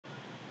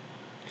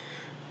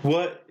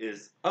What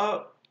is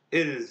up?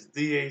 It is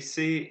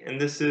DAC,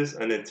 and this is a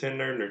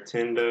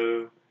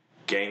Nintendo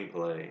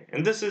gameplay.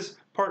 And this is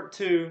part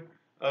 2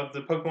 of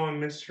the Pokemon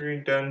Mystery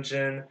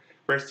Dungeon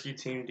Rescue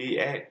Team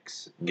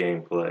DX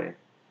gameplay.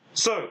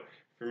 So, if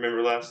you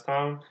remember last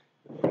time,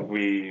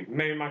 we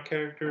made my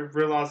character,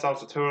 realized I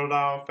was a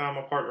Totodile, found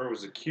my partner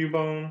was a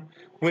Cubone,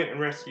 went and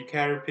rescued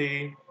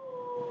Caterpie,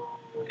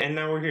 and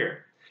now we're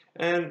here.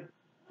 And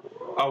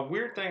a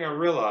weird thing I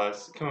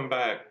realized coming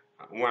back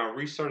when I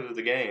restarted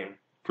the game,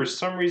 for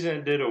some reason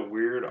it did a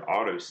weird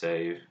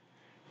autosave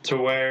to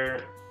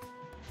where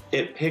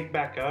it picked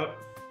back up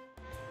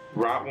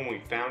right when we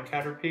found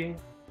Caterpie,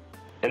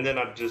 and then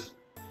I just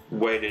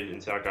waited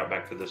until I got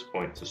back to this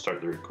point to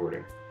start the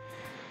recording.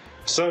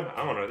 So,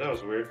 I don't know, that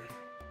was weird.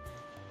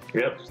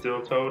 Yep,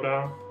 still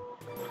Totodile.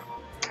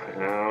 I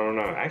don't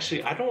know.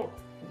 Actually, I don't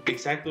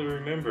exactly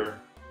remember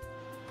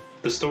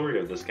the story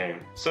of this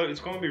game. So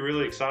it's going to be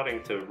really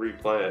exciting to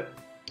replay it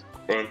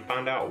and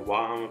find out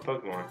why I'm a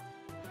Pokemon.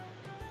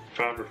 If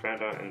I ever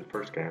found out in the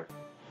first game.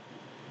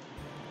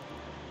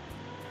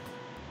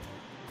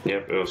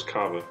 Yep, it was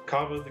Kaba.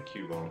 Kaba the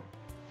Cubone.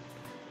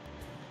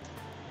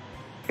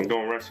 I'm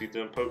going to rescue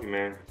them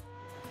Pokemon.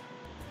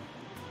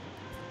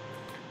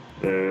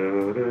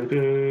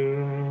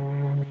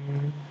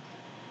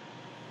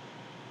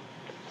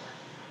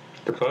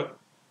 The fuck?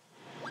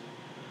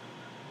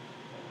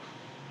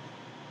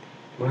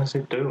 What is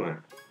it doing?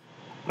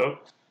 Oh.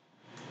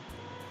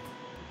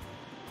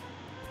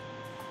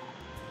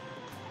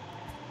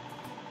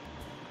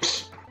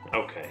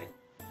 Okay.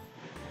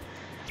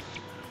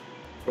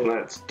 Well,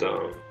 that's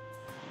dumb.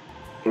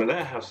 I mean,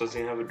 that house doesn't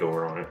even have a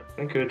door on it.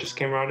 They could have just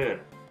came right in.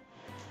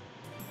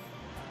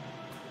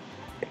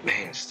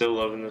 Man, still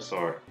loving this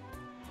art.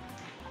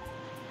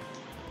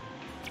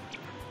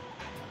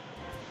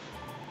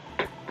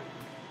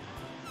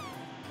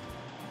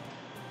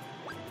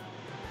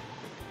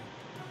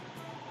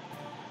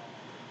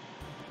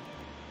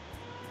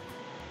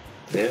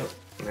 Yep,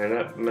 man,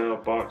 that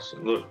mailbox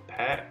looked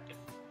packed.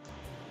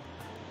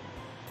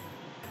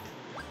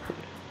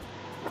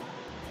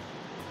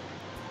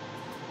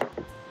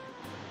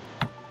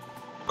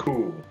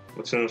 Cool.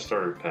 What's in the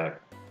starter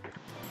pack?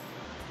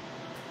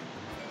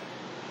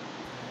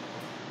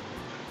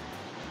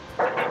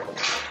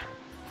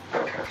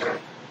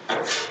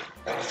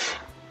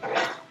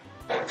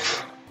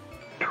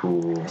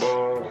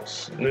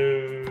 Toolbox,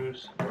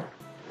 news.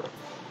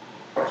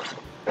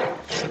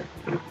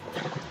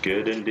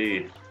 Good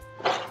indeed.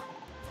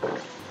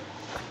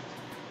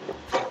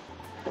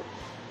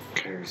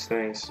 Carries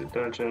things to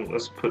dungeon.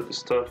 Let's put the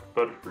stuff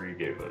Butterfree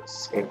gave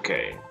us.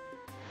 Okay.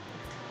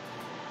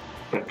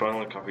 And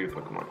finally, copy of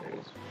Pokemon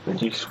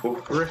names. Useful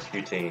for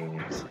rescue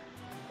teams.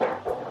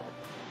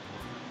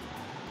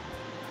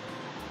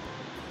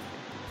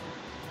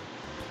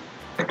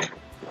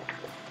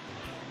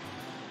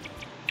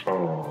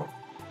 Oh.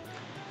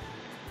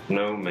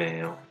 No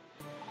mail.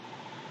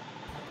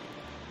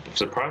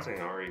 Surprising,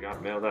 I already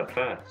got mail that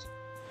fast.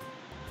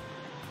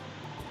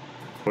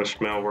 Wish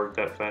mail worked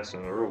that fast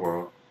in the real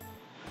world.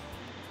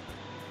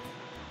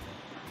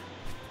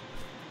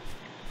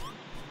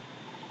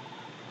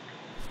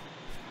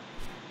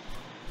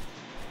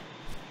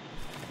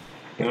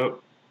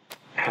 Oh,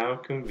 how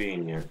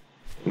convenient.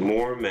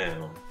 More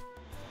mail.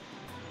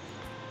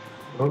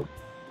 Oh,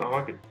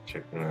 I could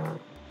check that out.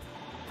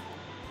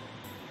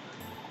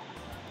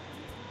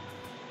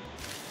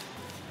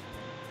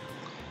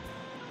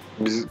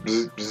 Bzz,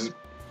 bzz, bzz.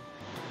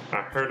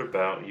 I heard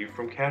about you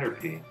from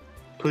Caterpie.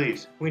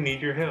 Please, we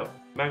need your help.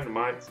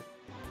 Magnemite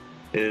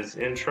is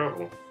in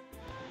trouble.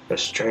 A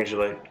strange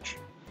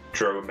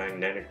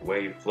electromagnetic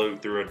wave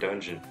flowed through a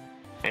dungeon,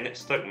 and it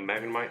stuck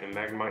Magnemite and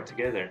Magnemite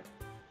together.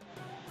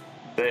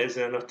 That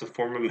isn't enough to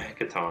form a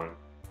Megaton.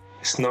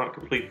 It's not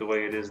complete the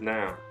way it is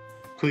now.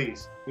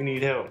 Please, we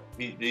need help.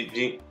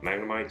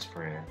 Magnemite's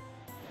friend.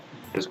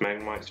 Does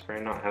Magnemite's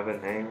friend not have a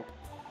name?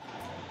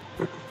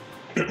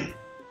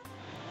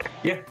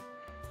 Yeah.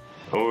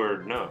 Or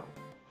no.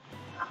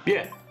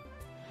 Yeah.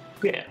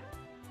 Yeah.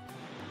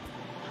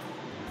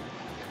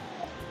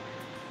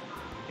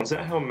 Is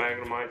that how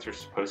Magnemites are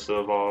supposed to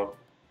evolve?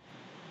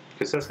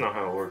 Because that's not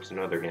how it works in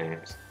other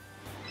games.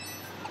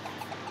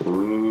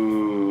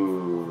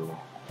 Ooh.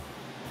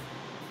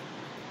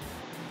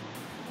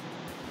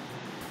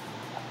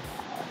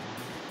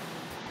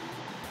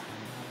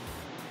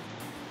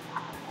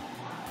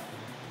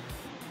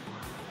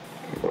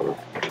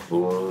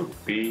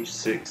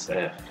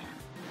 B6F.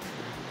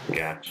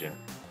 Gotcha.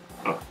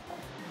 Oh.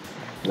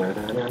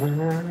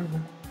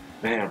 Man,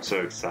 I'm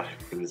so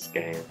excited for this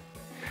game.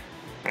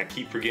 I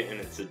keep forgetting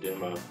it's a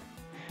demo.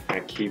 I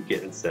keep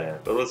getting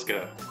sad. But let's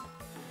go.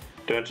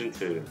 Dungeon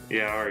 2.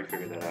 Yeah, I already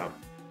figured that out.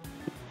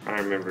 I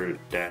remember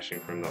dashing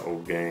from the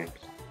old games.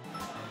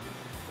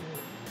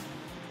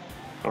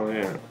 Oh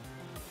yeah.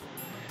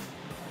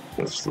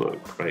 Let's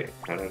look. Wait,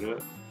 how do I do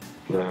it?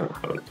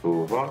 The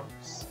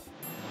toolbox.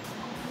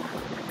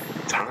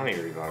 Tiny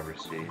reviver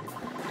seed.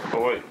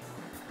 Oh wait.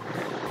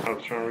 I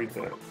was trying to read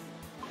that.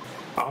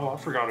 Oh, I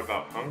forgot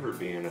about hunger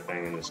being a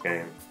thing in this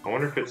game. I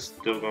wonder if it's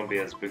still going to be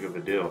as big of a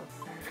deal.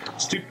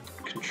 Stupid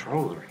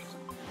controllers.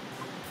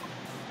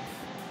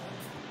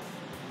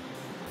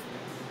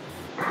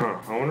 Huh,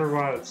 I wonder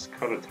why it's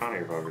called a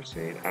tiny rubber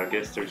seed. I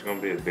guess there's going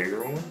to be a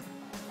bigger one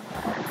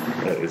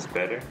that is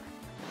better.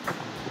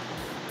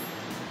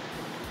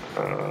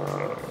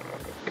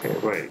 Okay,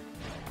 wait.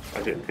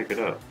 I didn't pick it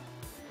up.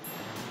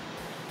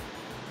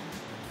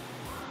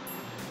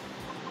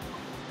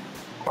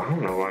 I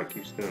don't know why it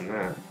keeps doing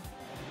that.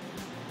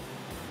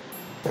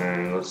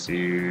 And let's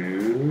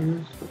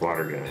use the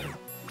water gun.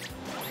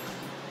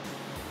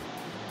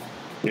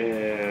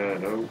 Yeah,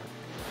 nope.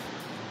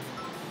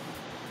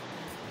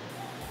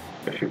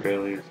 If your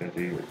belly is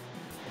empty.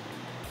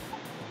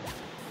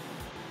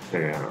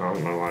 Yeah, I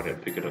don't know why I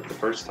didn't pick it up the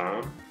first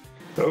time.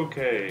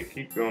 Okay,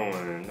 keep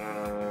going.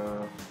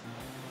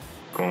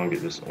 Gonna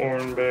get this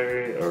orange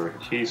berry, or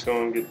he's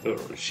gonna get the,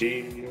 or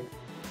she.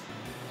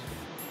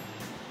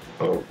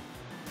 Oh,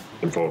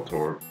 the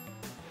Voltorb.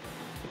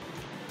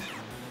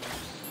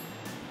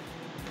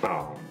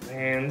 Oh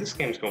man, this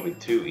game's gonna be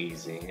too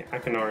easy. I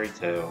can already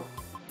tell.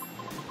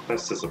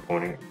 That's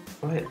disappointing.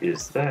 What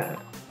is that?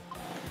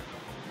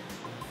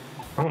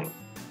 Oh.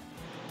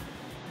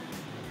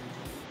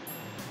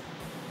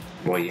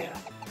 Well, yeah.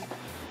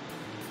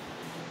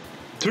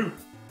 2.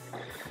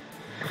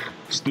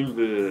 Let's do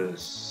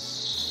this.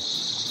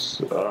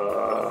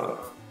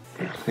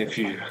 If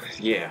you,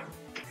 yeah.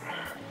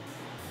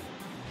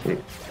 I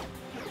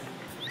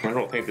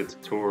don't think the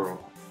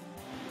tutorial.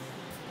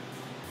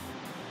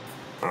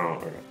 I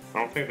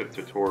don't think the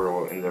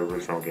tutorial in the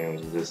original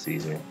games is this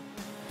easy. I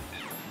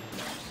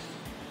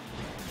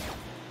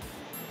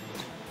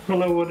don't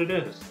know what it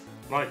is.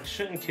 Like,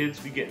 shouldn't kids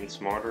be getting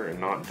smarter and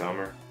not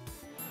dumber?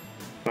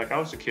 Like, I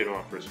was a kid when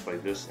I first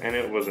played this, and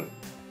it wasn't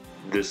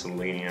this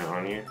lenient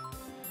on you.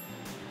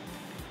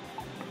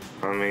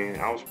 I mean,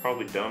 I was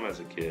probably dumb as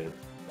a kid,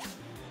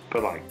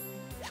 but like,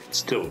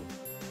 still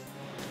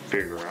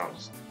figure out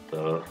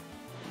stuff.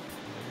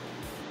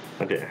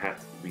 I didn't have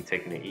to be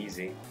taking it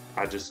easy.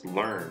 I just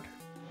learned.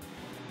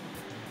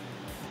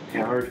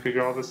 Yeah, I already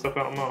figured all this stuff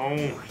out on my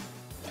own.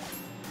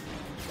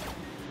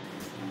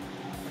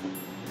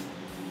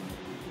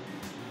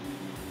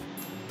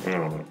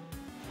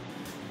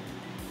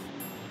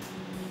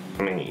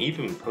 I mean,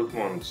 even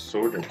Pokemon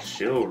Sword and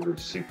Shield are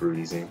super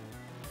easy.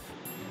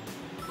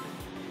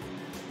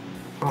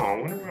 Oh, I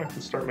wonder when I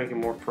can start making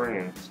more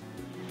friends.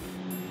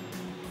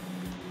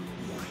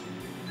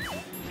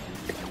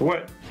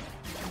 What?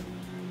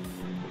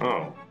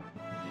 Oh.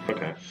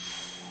 Okay.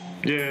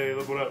 Yay,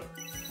 leveled up.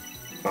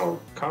 Oh,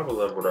 Kaba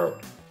leveled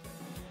up.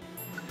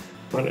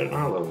 Why didn't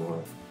I level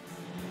up?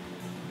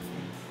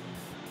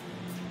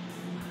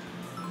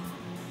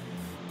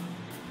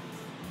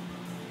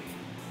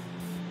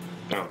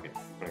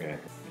 Okay,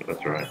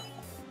 that's right.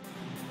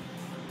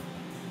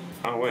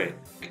 Oh wait,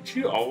 could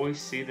you always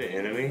see the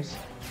enemies?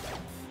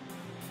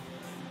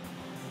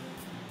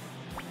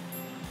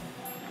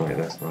 Wait,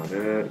 that's not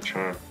it.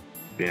 Try.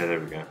 Yeah, there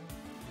we go.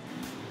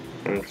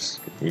 And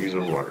just use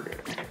a water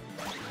gun.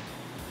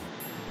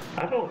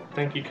 I don't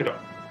think you could. I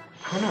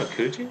don't know.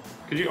 Could you?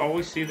 Could you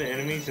always see the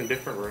enemies in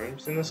different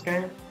rooms in this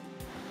game?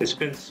 It's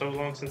been so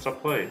long since I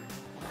played.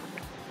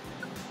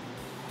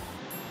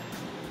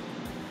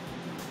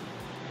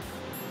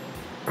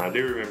 I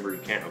do remember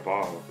you can't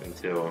evolve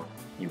until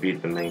you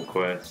beat the main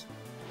quest,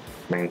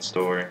 main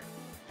story.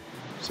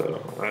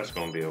 So that's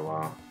gonna be a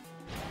while.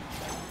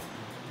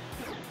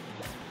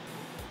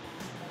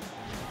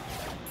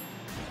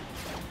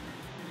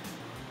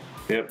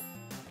 Yep.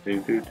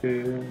 Do.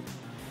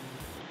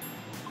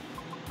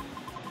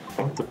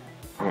 What the?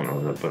 I don't know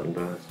what that button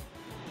does.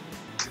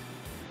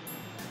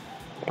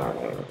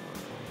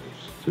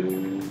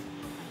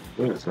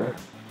 What is that?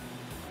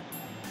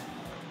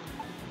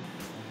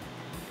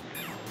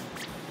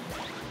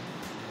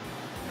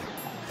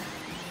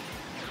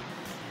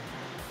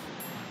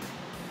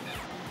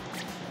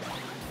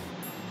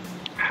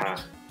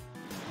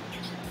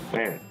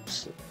 Man,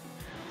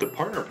 the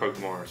partner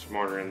Pokemon are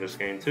smarter in this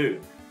game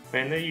too.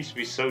 Man, they used to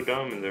be so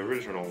dumb in the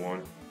original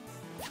one.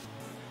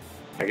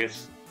 I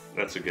guess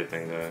that's a good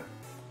thing though.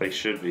 They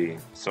should be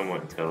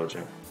somewhat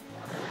intelligent.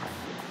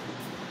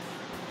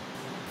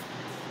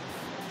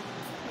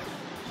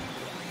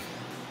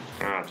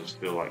 I just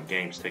feel like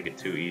games take it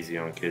too easy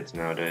on kids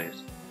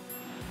nowadays.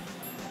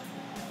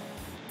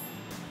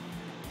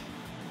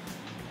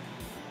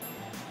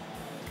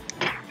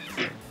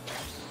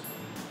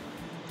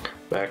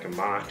 Back in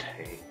my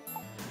day,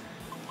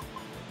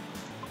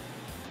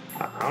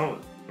 I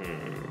don't.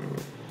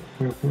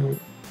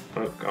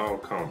 Oh,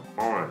 come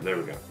on. There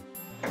we go.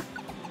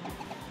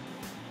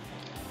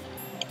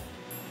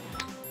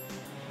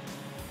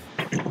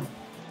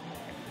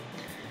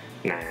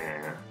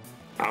 Nah,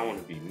 I want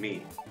to be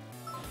me.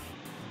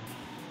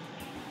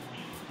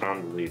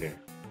 I'm the leader.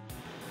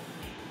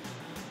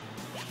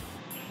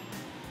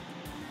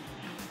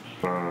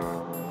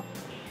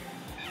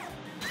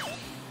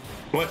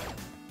 What?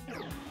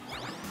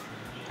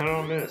 How did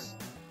I miss?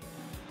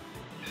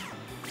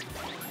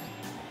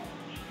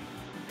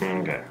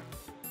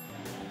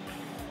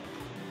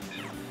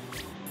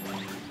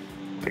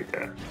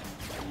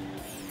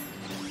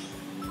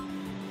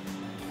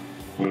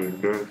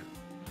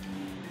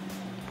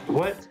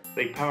 What?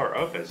 They power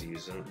up as you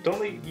use them. Don't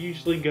they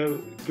usually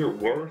go your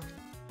worth?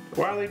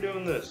 Why are they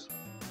doing this?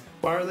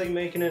 Why are they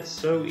making it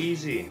so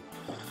easy?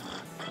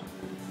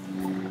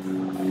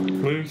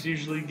 Moves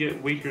usually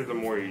get weaker the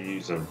more you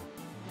use them.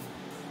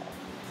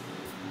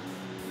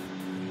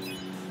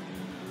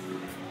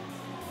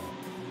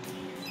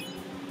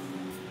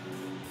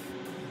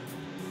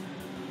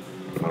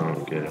 I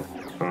don't get it.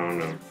 I don't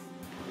know.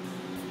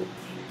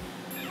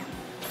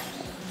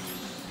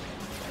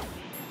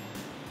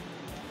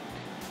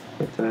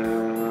 But,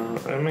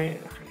 I mean,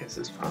 I guess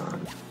it's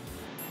fine.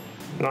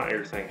 Not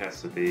everything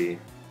has to be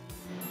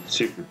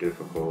super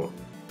difficult.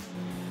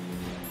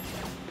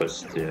 But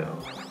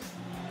still.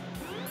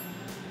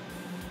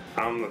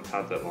 I'm the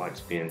type that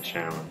likes being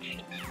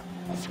challenged.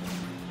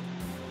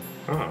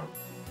 Oh,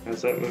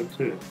 how's that move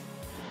too?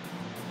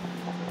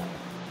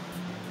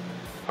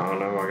 I don't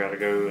know, I gotta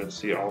go and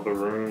see all the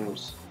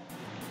rooms.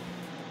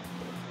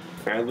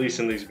 At least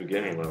in these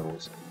beginning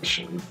levels.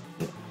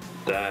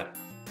 That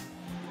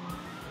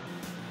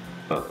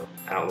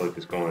outlook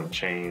is going to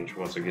change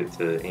once I get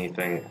to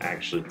anything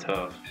actually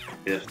tough,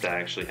 if that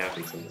actually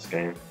happens in this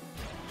game.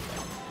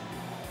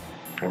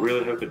 I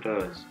really hope it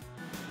does.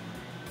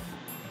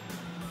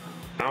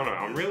 I don't know,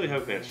 I'm really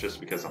hoping it's just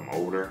because I'm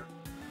older,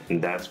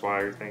 and that's why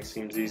everything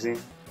seems easy.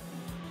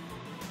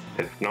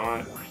 If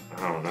not,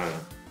 I don't know.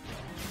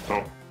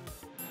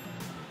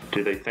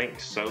 Do they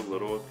think so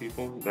little of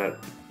people that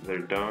they're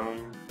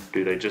dumb?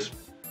 Do they just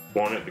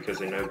want it because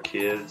they know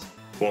kids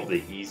want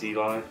the easy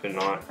life and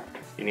not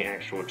any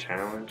actual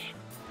challenge?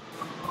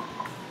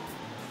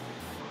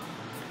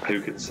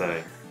 Who could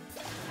say?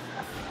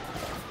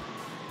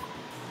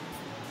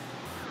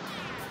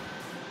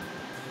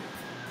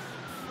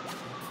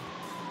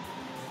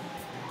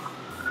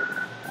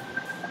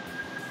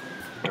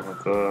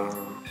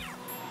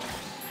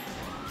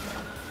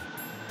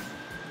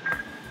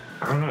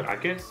 I don't know, I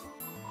guess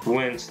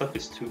when stuff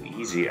is too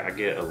easy, I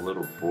get a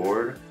little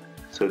bored,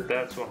 so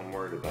that's what I'm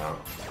worried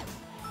about.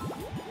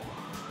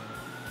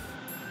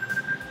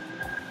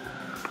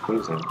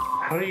 Poison.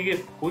 How do you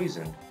get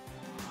poisoned?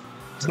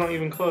 It's not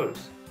even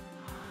close.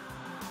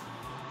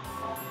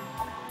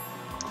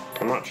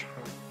 I'm not sure.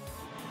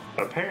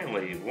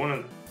 Apparently,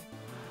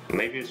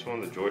 maybe it's one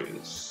of the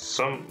joys.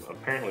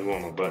 Apparently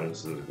one of my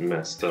buttons is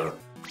messed up,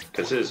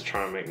 because it is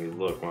trying to make me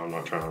look when I'm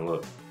not trying to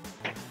look.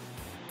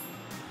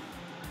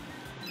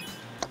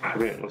 I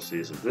mean, let's see,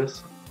 is it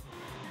this?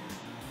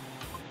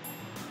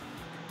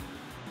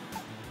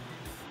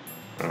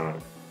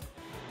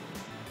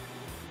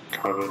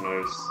 Kaba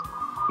knows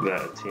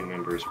that a team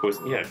member is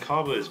poisoned. Yeah,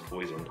 Kaba is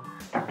poisoned.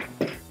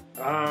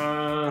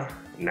 Nah,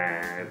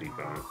 it'd be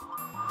fine.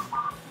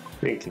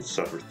 We can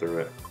suffer through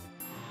it.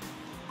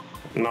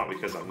 Not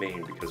because I'm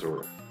mean, because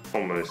we're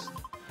almost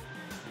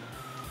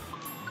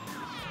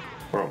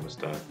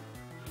done.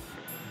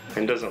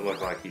 And it doesn't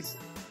look like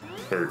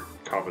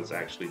Kaba's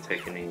actually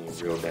taking any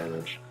real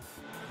damage.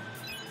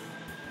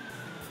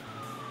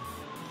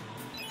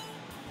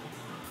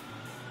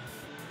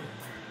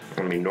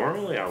 I mean,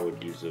 normally I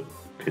would use a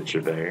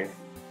pitcher berry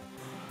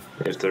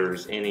if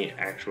there's any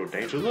actual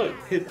danger. Look,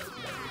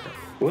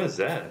 what is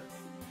that?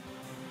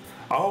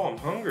 Oh, I'm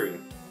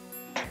hungry.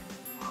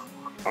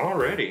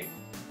 Already.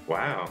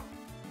 Wow.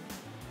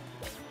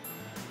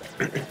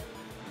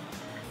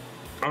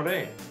 Oh,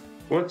 dang.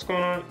 What's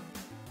going on?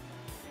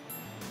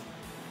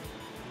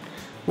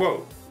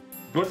 Whoa.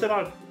 What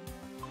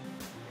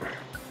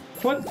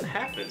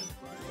happened?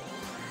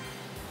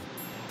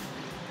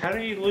 How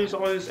did he lose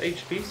all his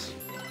HPs?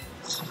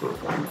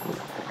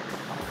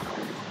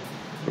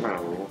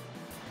 No.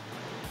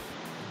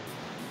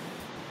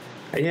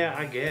 Yeah,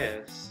 I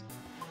guess.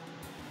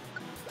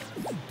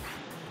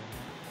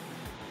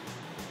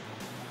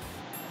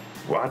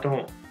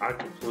 Well, I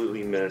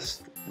completely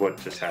missed what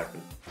just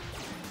happened.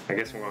 I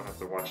guess I'm gonna have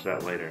to watch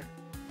that later.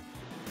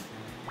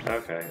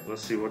 Okay,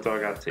 let's see, what do I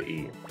got to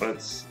eat?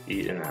 Let's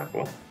eat an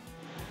apple.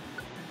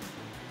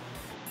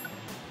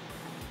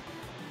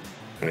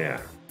 Yeah.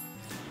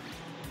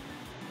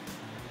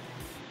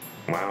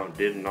 Wow,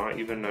 did not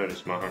even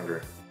notice my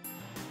hunger.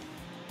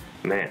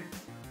 Man,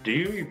 do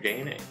you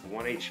regain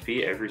 1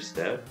 HP every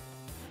step?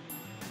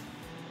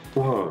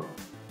 Whoa.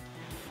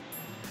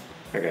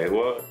 Okay,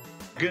 well,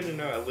 good to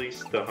know at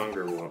least the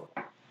hunger will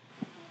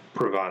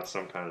provide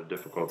some kind of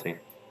difficulty.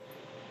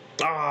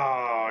 Ah,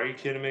 oh, are you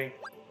kidding me?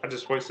 I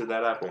just wasted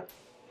that apple.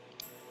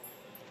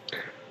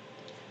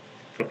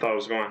 I thought I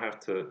was going to have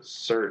to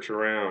search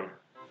around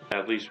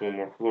at least one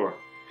more floor.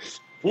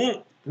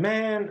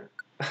 Man!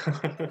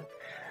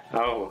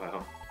 Oh,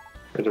 well.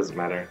 It doesn't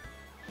matter.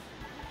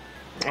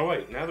 Oh,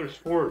 wait. Now there's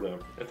 4 of them.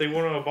 If they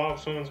want to evolve,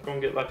 someone's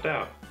going to get left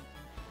out.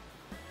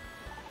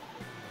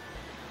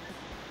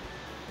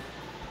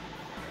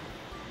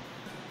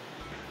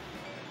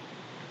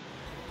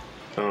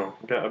 Oh,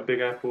 got a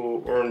big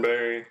apple,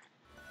 orangeberry.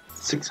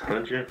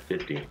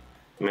 650.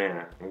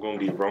 Man, I'm going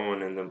to be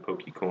rolling in them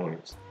Poke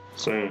Coins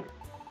soon.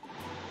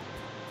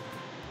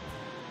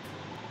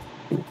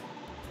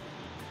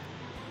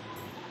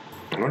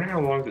 I wonder how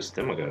long the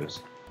stemma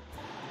goes.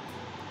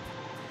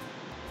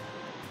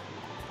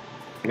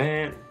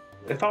 Man,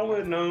 if I would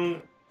have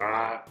known,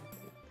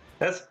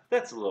 that's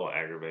a little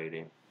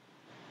aggravating.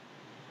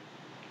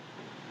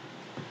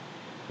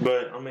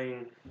 But I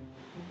mean,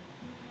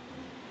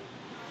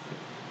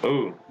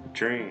 oh,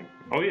 dream.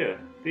 Oh yeah,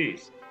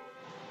 these.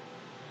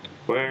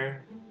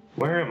 Where,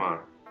 where am I?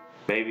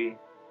 Maybe,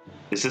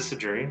 is this a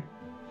dream?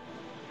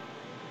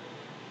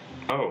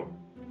 Oh,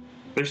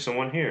 there's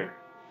someone here.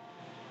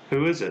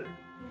 Who is it?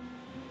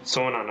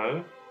 Someone I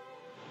know?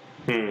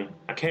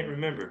 I can't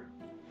remember.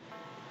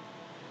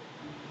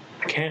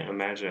 I can't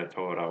imagine a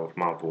Totodile with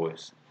my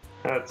voice.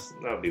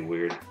 That'd be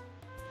weird.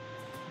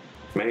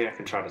 Maybe I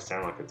can try to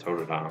sound like a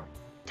Totodile.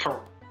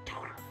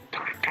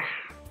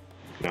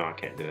 No, I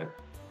can't do it.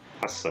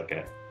 I suck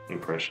at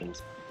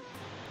impressions.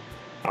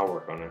 I'll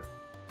work on it.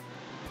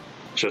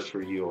 Just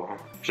for you all.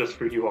 Just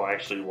for you all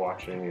actually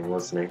watching and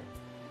listening.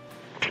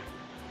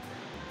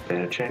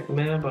 Better check the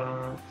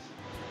mailbox.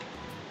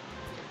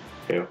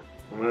 Yeah,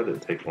 well, that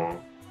didn't take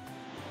long.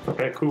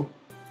 Okay, cool.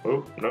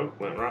 Oh, nope,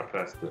 went right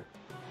past it.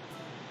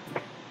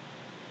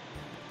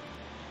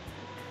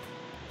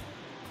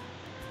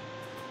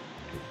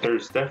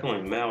 There's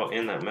definitely mail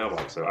in that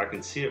mailbox, so I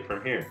can see it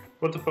from here.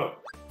 What the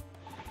fuck?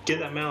 Get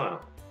that mail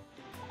out.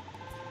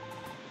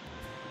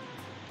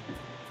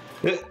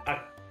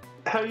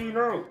 How do you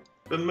know?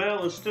 The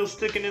mail is still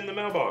sticking in the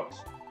mailbox.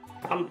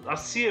 I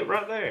see it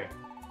right there.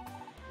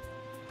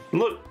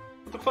 Look,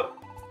 what the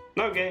fuck?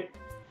 No game.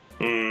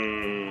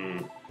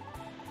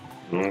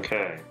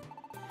 Okay.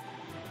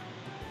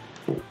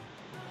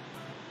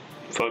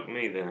 Fuck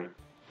me then.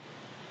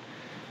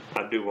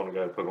 I do want to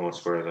go to Pokemon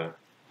Square though.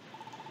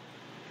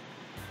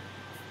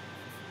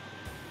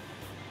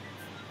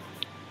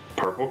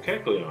 Purple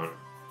Kecleon.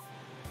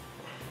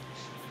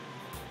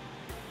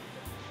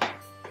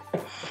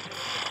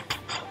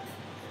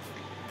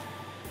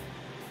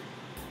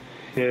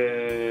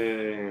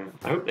 Yay.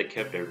 I hope they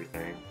kept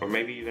everything, or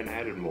maybe even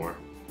added more.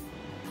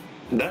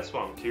 That's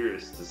what I'm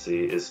curious to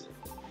see, is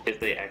if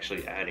they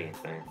actually add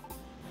anything.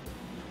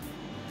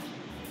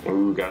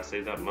 Ooh, gotta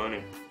save that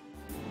money.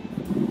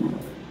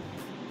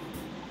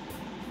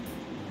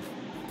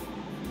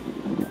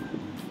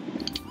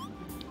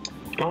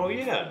 Oh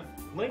yeah,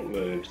 Link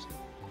moves.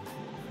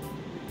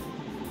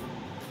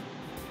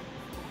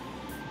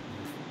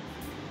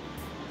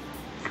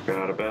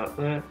 Forgot about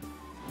that.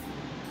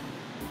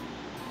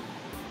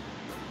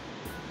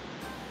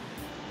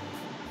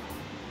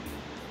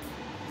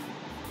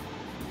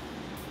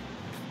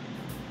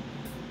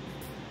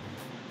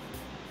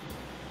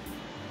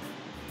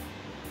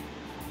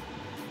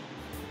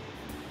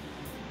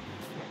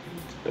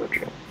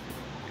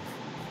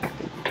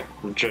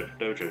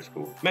 Dojo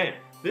School. Man,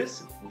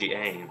 this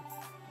game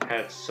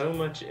has so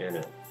much in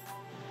it.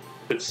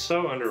 It's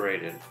so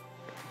underrated.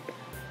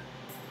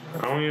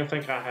 I don't even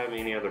think I have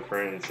any other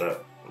friends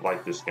that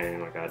like this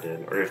game like I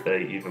did, or if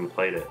they even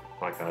played it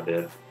like I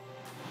did.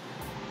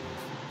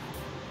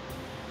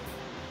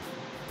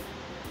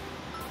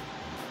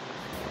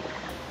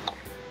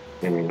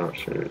 And you're not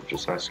sure,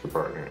 just ask your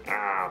partner.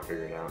 I'll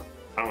figure it out.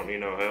 I don't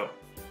need no help.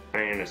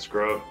 I ain't a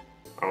scrub.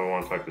 I don't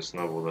want to talk to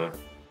Snubble though.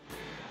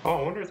 Oh,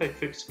 I wonder if they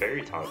fixed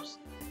fairy types.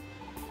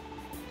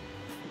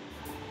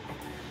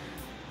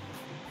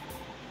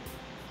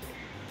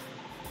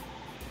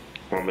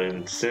 I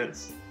mean,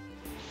 since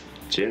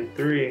Gen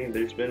 3,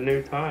 there's been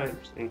new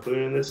types,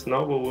 including this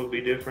Snubble will be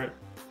different.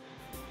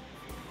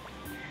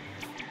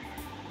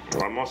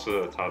 Well, I'm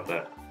also the type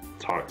that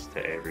talks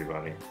to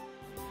everybody.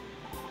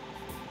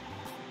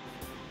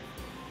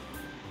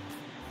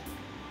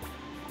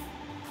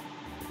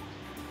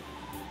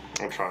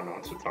 I'm trying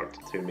not to talk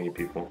to too many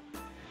people.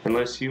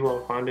 Unless you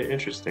all find it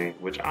interesting,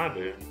 which I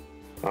do.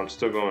 I'm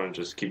still going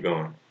to just keep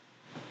going.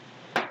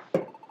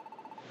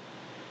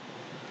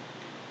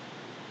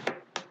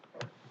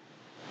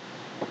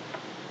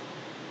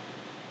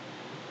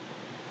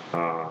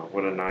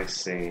 What a nice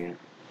scene.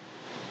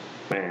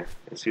 Man,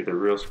 it's either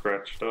real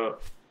scratched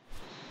up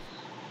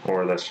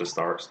or that's just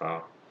the art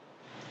style.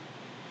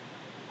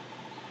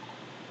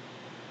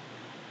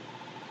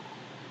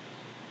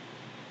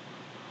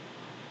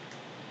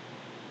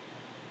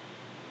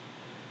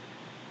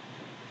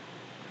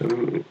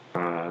 Ooh,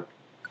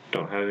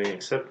 don't have any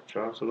accepted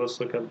jobs, so let's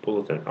look at the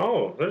bulletin.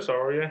 Oh, there's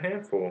already a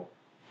handful.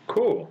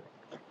 Cool.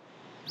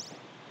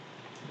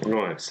 I'm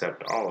going to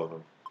accept all of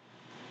them.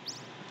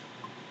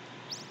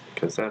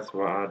 Because that's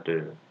what I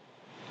do.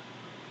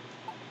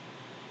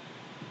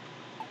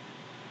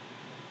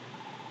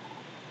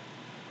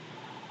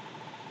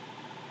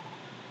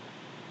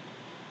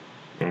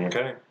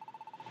 Okay.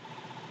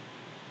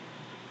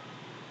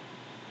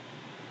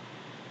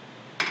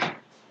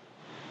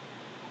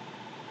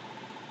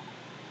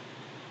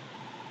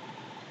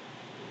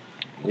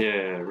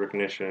 Yeah,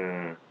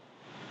 recognition.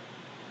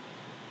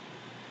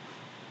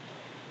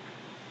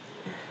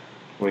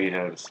 What do you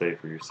have to say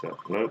for yourself?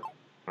 Nope.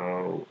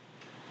 Oh,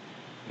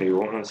 you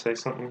want to say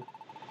something?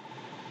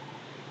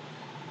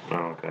 Oh,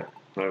 okay.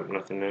 Nope,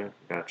 nothing new.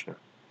 Gotcha.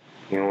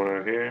 You want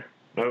over here?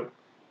 Nope.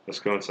 Let's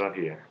go inside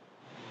here.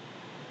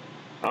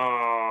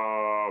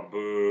 Oh,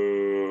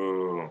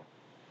 boo.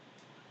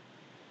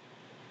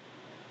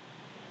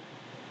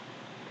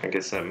 I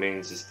guess that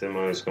means this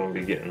demo is going to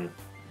be getting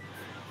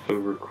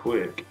over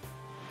quick.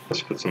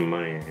 Let's put some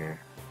money in here.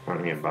 I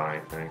don't need to buy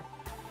anything.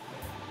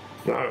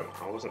 No,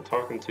 I wasn't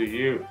talking to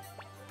you.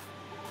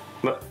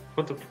 But,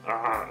 what the...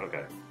 Ah,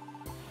 okay.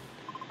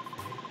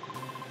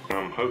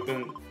 I'm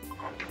hoping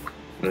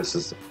this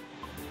is...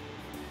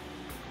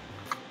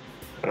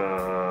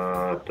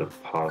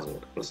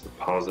 deposit. Let's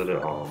deposit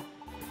it all.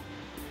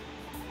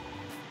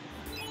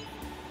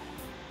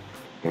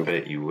 I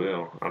bet you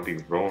will. I'll be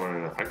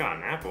rolling it. I got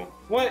an apple.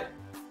 What?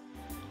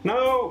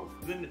 No!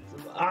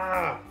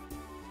 I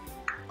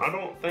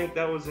don't think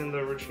that was in the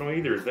original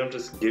either. Them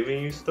just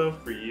giving you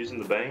stuff for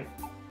using the bank.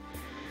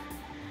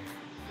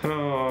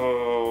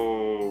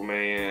 Oh,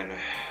 man.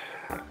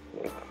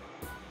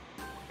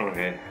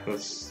 Okay,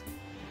 let's...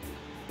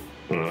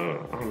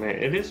 oh, man.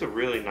 It is a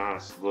really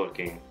nice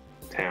looking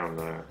town,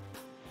 though.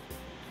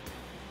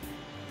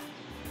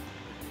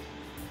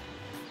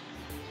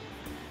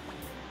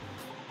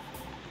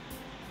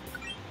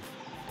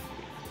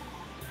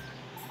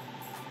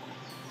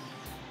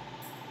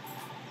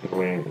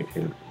 We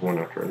can one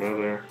after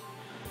another.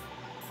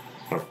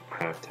 I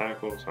have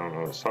tackles. I don't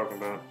know what it's talking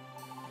about.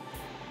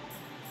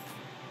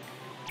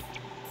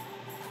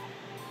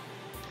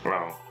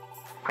 Wow.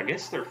 I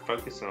guess they're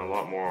focusing a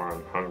lot more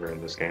on hunger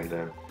in this game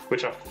then,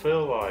 which I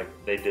feel like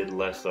they did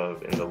less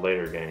of in the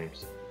later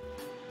games.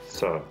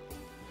 So,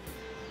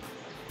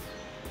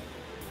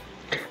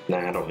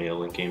 nah, I don't need a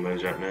link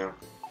emoji right now.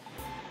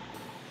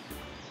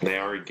 They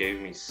already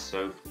gave me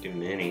so fucking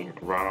many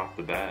right off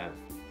the bat.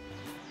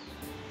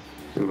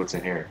 Ooh, what's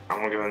in here? I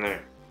want to go in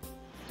there.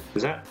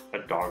 Is that a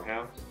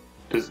doghouse?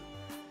 Is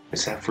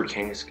that for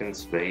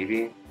Kingston's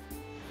baby?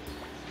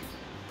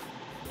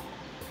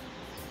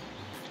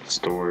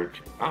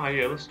 Storage. Ah,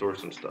 yeah, let's store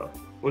some stuff.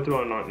 What do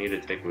I not need to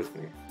take with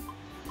me?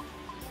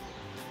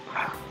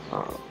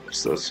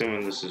 So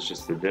assuming this is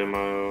just a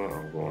demo,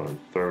 I'm going to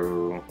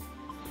throw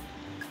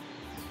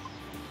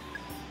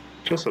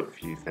just a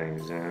few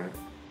things in.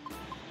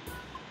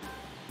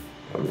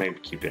 Maybe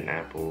keep an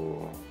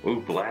apple.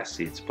 Ooh, blast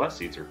seeds. Blast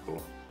seeds are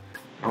cool.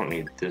 I don't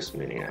need this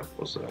many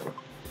apples though.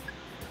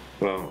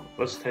 Well,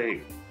 let's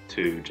take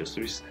 2 just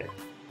to be safe.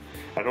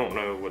 I don't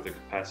know what the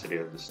capacity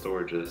of the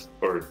storage is,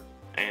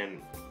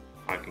 and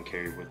I can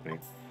carry with me.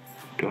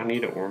 Do I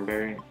need an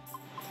oranberry?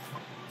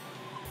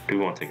 Do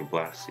we want to take a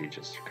blast seed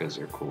just because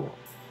they're cool?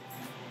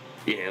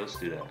 Yeah, let's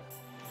do that.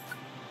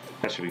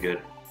 That should be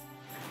good.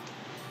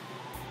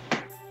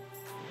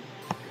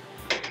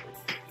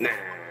 Nah.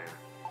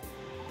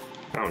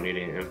 I don't need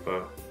any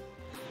info.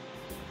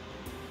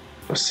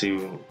 Let's see.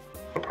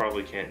 I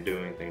probably can't do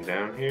anything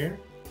down here.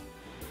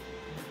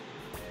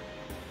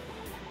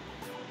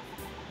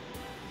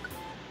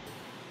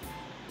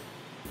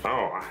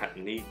 Oh, I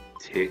need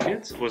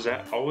tickets? Was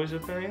that always a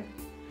thing?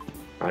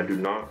 I do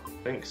not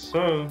think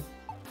so.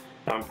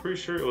 I'm pretty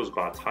sure it was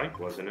by type,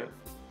 wasn't it?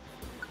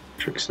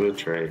 Tricks of the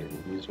trade.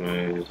 These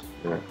moves.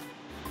 Yeah.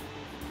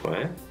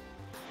 What?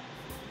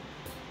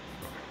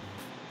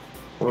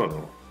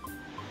 Whoa.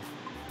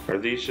 Are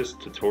these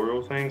just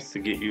tutorial things to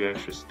get you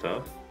extra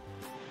stuff?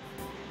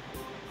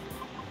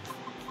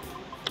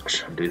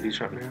 Should I do these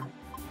right now?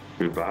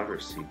 Reviver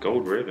seat,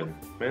 gold ribbon.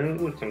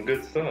 Man, look, some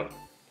good stuff.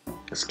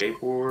 A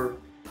skateboard,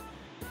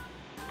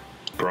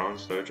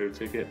 bronze dojo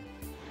ticket.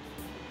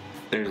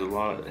 There's a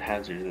lot of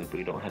hazards that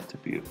we don't have to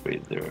be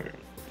afraid there are.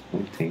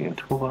 Anything in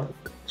toolbox?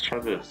 Let's try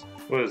this.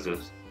 What is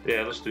this?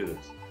 Yeah, let's do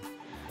this.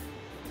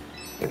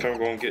 If I'm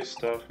going to get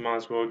stuff, might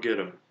as well get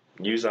them.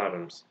 Use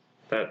items.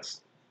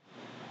 That's...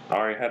 I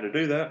already had to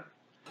do that.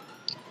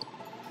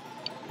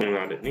 And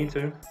I didn't need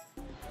to.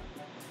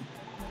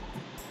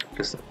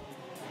 Just...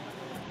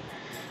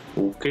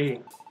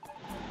 Okay.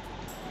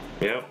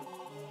 Yep.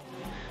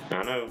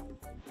 I know.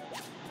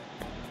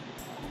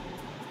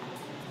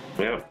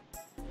 Yep.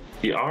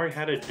 You already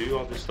had to do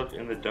all this stuff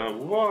in the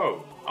dome.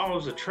 Whoa! Oh, it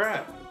was a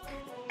trap.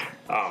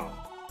 Oh.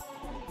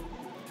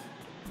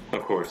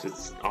 Of course,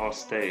 it's all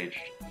staged.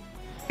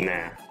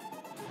 Nah.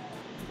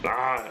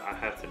 I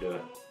have to do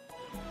it.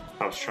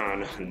 I was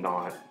trying to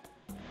not.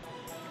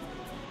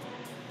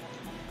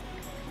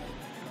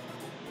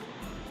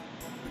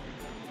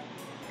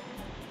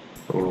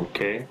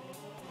 Okay.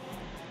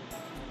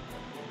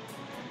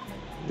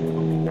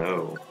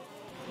 No.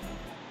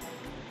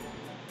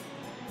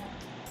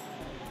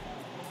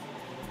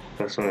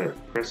 That's when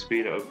it press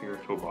B to open your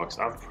toolbox.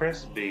 I've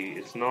pressed B,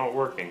 it's not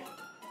working.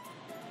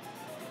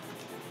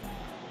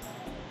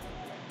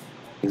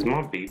 Is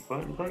my B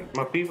button broke?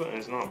 My B button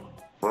is not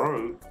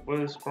broke. What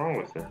is wrong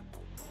with it?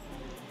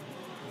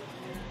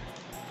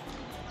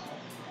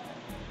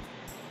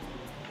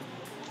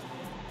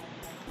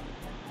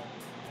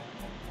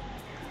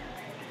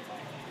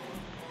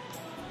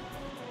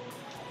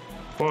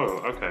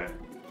 Whoa, okay.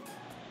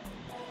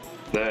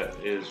 That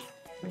is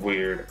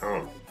weird.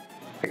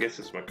 I guess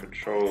it's my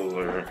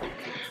controller.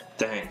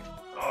 Dang.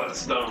 Oh,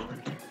 that's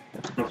dumb.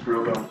 That's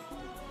real dumb.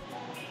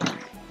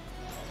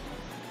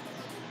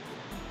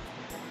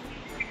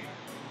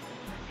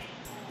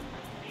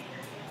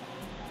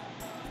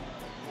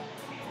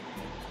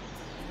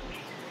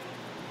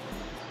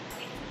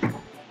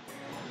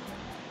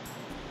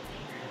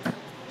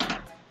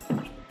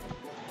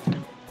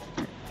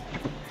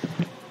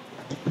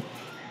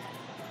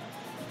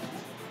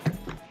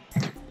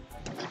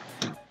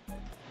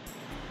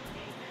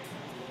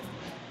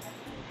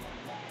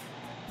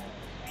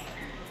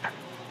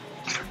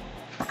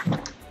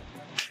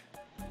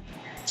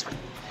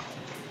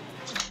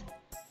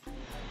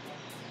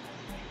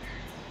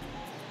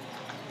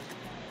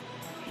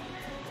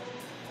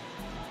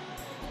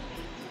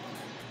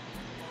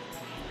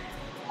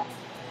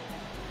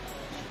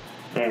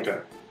 Okay.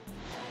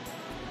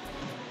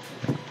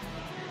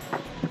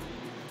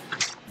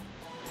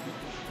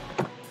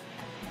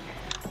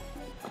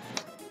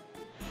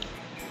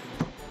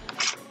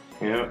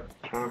 Yep,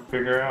 trying to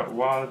figure out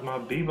why my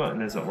B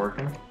button isn't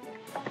working.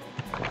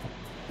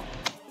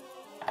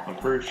 I'm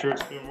pretty sure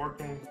it's been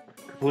working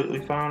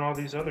completely fine all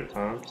these other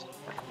times.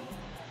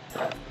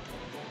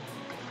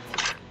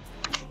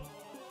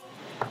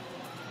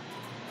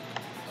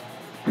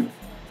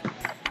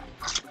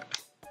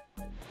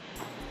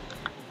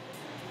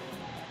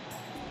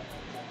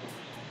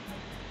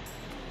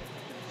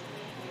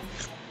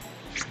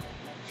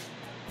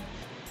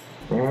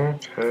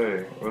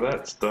 Okay, well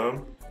that's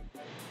dumb.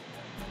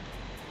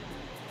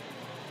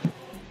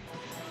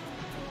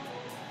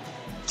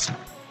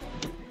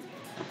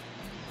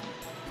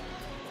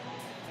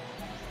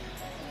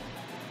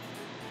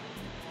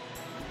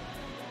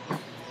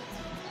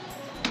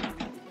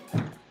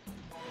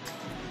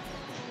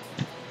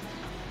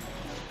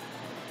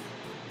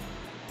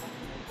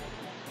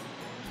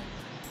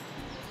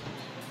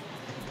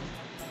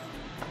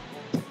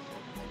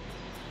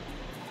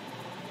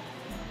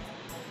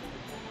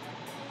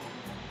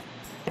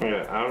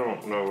 Yeah, I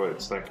don't know what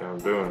it's thinking I'm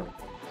doing.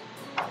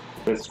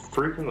 It's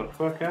freaking the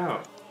fuck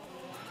out.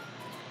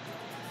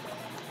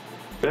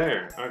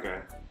 There,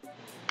 okay.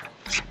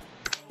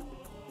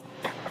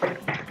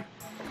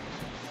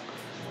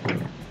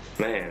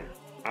 Man,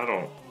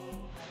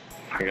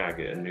 I gotta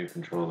get a new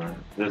controller.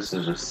 This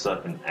is just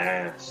sucking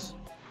ass.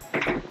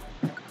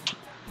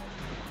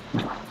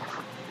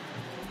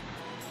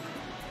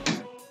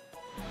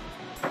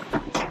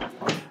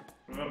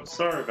 Well,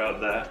 sorry about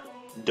that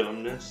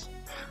dumbness,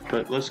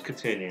 but let's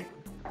continue.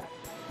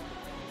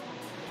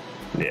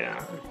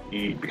 Yeah,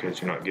 eat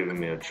because you're not giving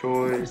me a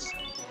choice.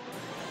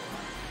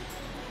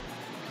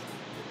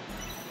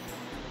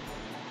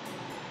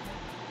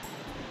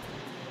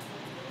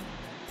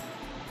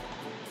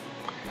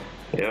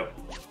 Yep.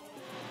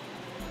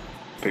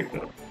 Picked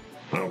up.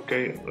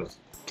 Okay, let's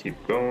keep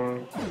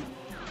going.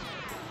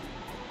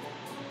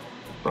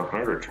 A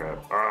hunger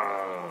trap.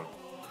 Ah.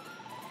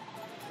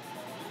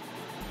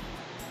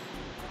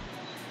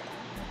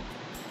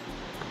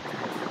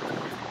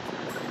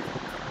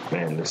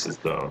 Man, this is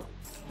dumb.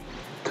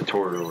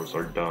 Tutorials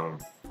are dumb.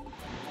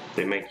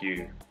 They make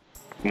you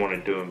want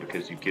to do them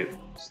because you get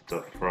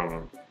stuff from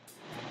them.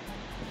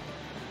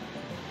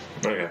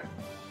 Okay.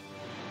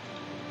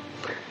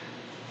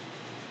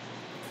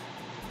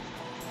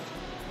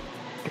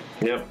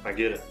 Yep, I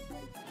get it.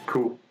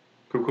 Cool.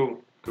 Cool.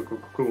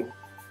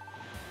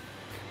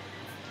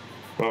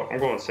 Well, I'm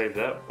going to save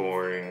that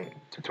boring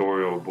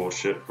tutorial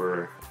bullshit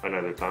for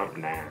another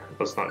time. Nah,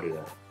 let's not do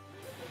that.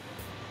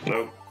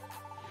 Nope.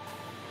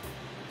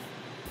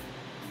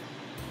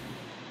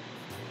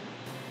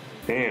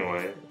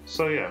 Anyway,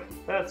 so yeah,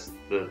 that's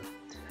the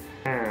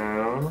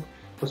town.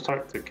 Let's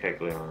talk to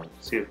Kecleon,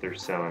 see if they're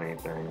selling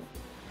anything.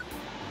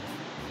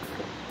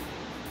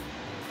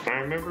 I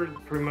remember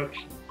pretty much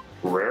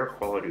rare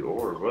quality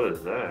ore. What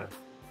is that?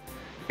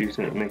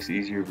 Using it makes it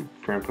easier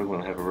for a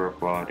Pokemon to have a rare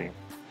quality.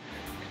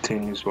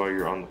 Continues while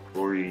you're on the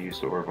floor, you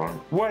use the orb on.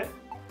 What?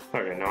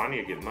 Okay, no, I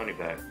need to get money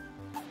back.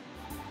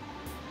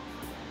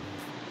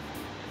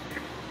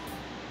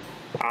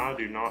 I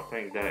do not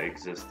think that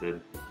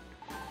existed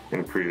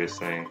in previous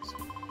things.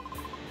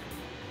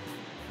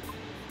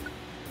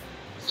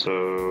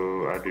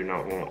 So I do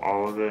not want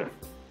all of it.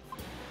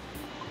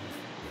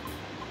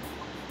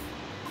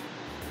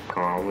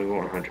 I only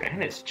want 100,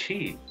 and it's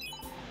cheap.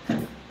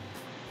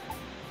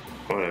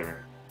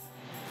 Whatever.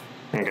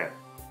 Okay,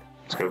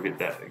 let's go get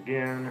that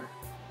again.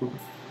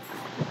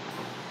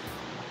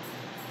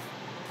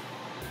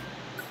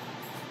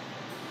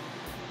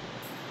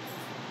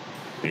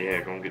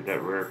 Yeah, gonna get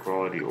that rare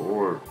quality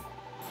orb.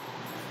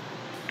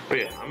 But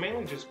yeah, I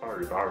mainly just bought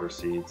reviver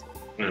seeds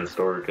in the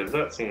store because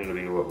that seemed to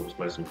be what was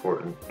most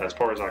important, as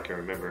far as I can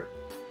remember.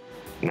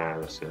 Nah,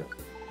 that's it.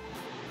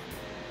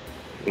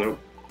 Nope,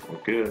 we're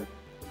good.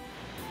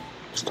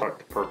 Let's talk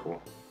to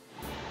Purple.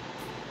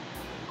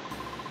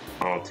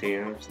 All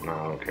TMs? No,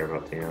 I don't care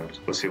about TMs.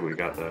 Let's see what we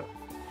got though.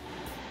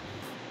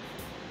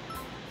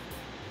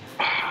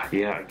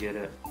 Yeah, I get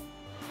it.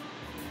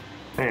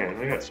 Man,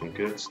 they got some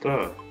good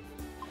stuff.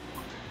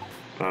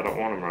 But I don't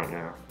want them right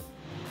now.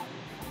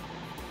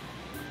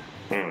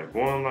 Anyway,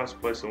 one last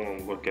place I want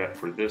to look at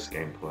for this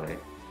gameplay.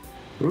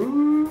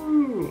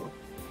 Ooh!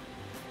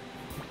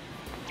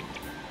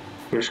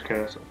 Wish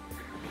Castle.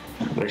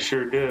 They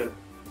sure did.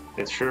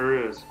 It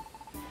sure is.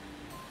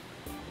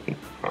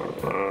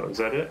 Is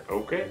that it?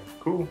 Okay,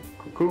 cool.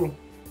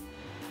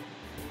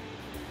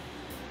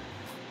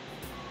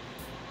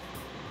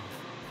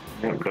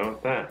 Yeah, I'm done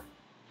with that.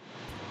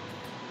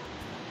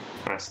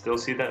 I still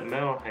see that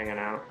medal hanging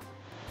out.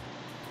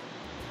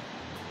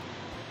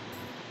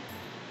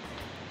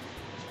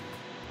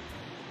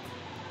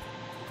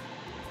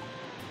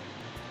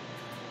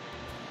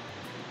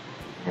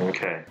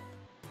 Okay.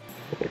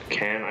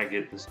 Can I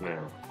get this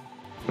medal?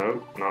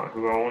 Nope, not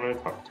who I want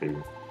to talk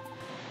to.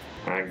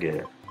 I get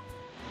it.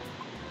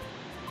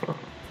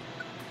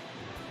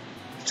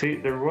 See,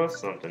 there was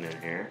something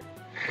in here.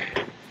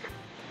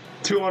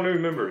 To all new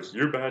members,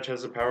 your badge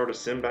has the power to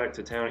send back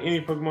to town any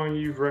Pokemon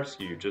you've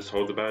rescued. Just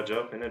hold the badge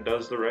up and it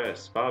does the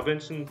rest. By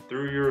advancing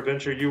through your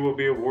adventure, you will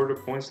be awarded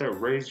points that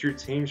raise your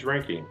team's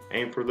ranking.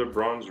 Aim for the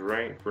bronze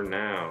rank for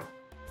now.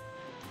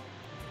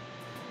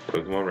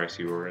 Pokemon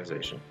Rescue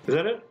Organization. Is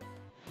that it?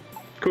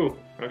 Cool.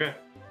 Okay.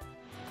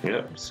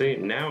 Yep. See,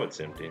 now it's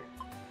empty.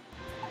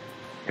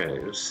 Okay,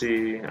 let's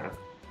see.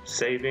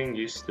 Saving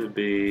used to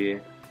be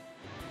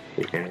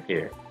in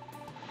here.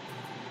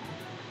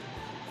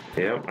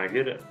 Yep, I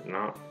get it.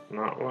 Not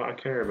what I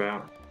care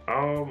about.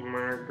 Oh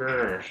my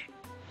gosh.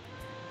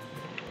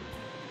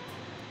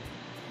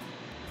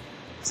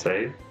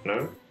 Save?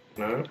 No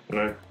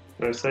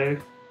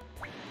save.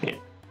 Yeah.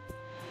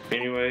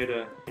 Any way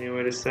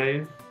to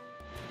save?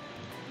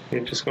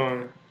 You're just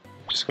gonna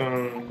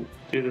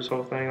do this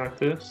whole thing like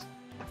this?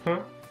 Huh?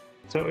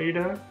 Is that what you're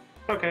doing?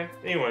 Okay.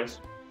 Anyways,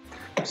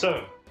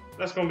 so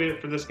that's gonna be it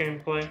for this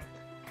gameplay.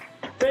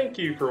 Thank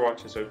you for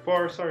watching so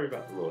far. Sorry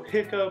about the little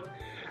hiccup.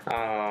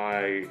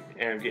 I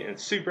am getting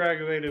super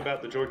aggravated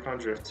about the Joy-Con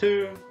Drift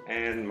 2,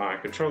 and my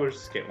controllers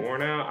just get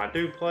worn out. I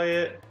do play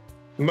it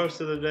most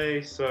of the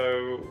day,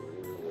 so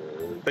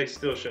they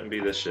still shouldn't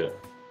be this shit.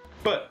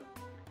 But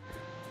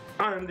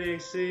I'm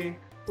DAC.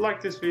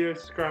 Like this video,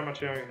 subscribe to my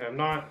channel if you have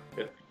not.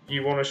 If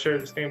you want to share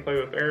this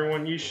gameplay with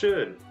everyone, you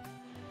should.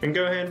 And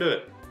go ahead and do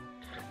it.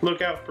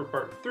 Look out for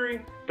part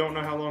 3. Don't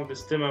know how long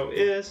this demo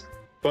is,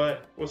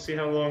 but we'll see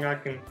how long I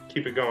can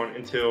keep it going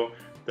until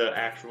the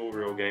actual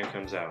real game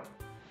comes out.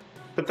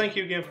 But thank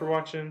you again for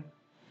watching.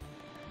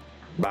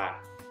 Bye.